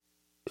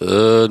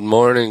Good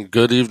morning,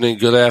 good evening,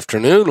 good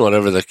afternoon,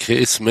 whatever the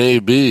case may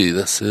be.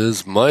 This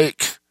is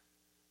Mike.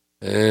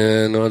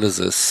 And what is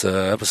this?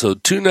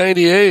 Episode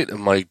 298 of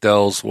Mike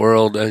Dell's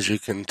World. As you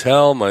can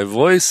tell, my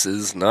voice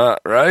is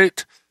not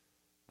right.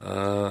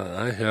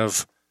 I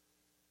have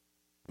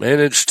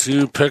managed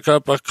to pick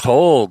up a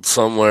cold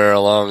somewhere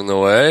along the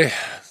way.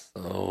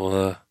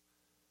 So,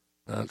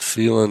 not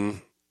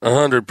feeling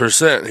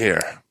 100%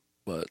 here.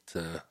 But,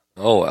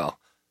 oh well.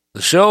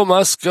 The show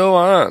must go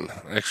on.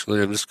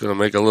 Actually, I'm just going to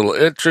make a little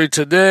entry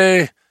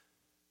today,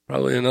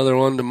 probably another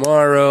one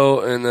tomorrow,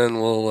 and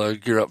then we'll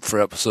gear up for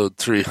episode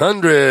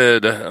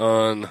 300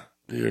 on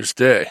New Year's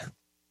Day. At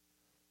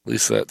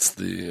least that's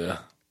the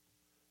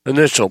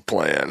initial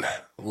plan.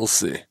 We'll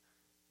see.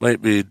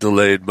 Might be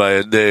delayed by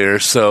a day or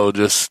so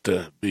just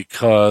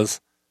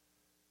because.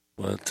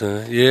 But,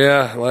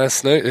 yeah,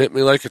 last night hit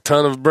me like a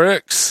ton of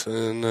bricks,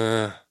 and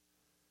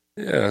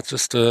yeah, it's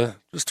just a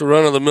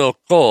run-of-the-mill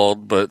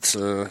cold, but,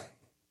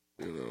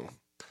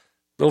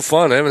 no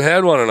fun. I haven't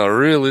had one in a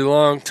really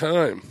long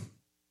time.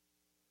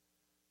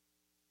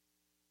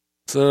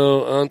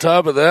 So, on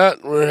top of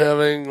that, we're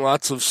having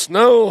lots of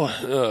snow.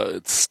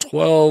 It's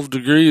 12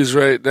 degrees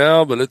right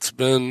now, but it's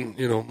been,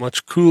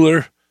 much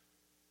cooler.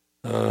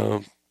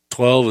 12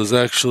 is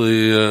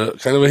actually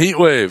kind of a heat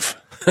wave.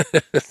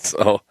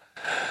 So,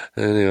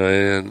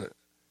 anyway,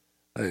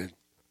 and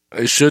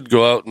I should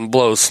go out and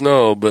blow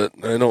snow, but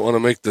I don't want to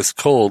make this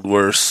cold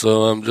worse,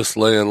 so I'm just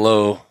laying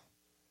low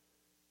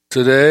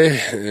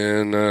today,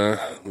 and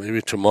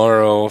maybe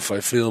tomorrow, if I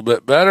feel a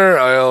bit better,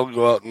 I'll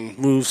go out and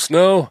move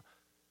snow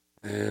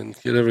and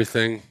get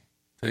everything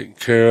taken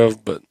care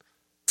of. But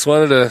just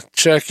wanted to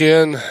check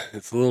in.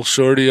 It's a little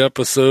shorty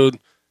episode.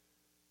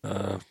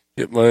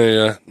 Get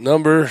my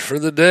number for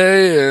the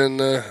day and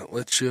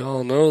let you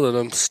all know that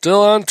I'm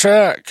still on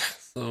track.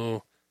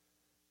 So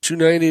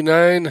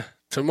 299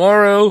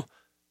 tomorrow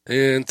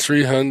and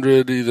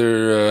 300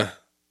 either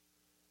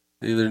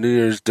New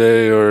Year's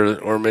Day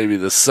or maybe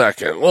the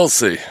 2nd. We'll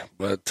see.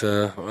 But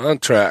on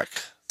track.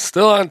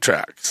 Still on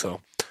track. So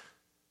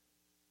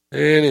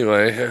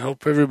anyway, I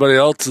hope everybody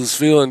else is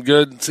feeling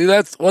good. See,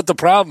 that's what the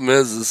problem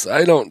is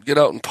I don't get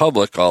out in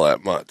public all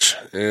that much.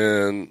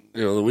 And,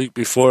 the week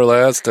before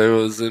last, I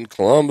was in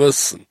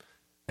Columbus and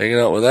hanging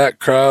out with that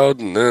crowd,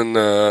 and then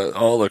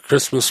all the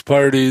Christmas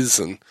parties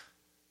and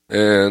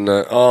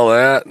all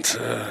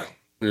that.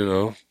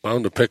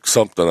 Bound to pick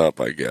something up,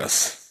 I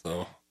guess.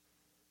 So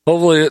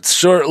hopefully it's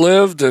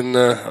short-lived, and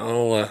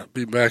I'll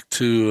be back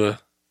to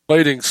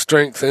fighting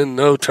strength in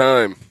no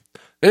time.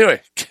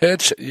 Anyway,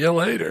 catch you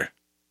later.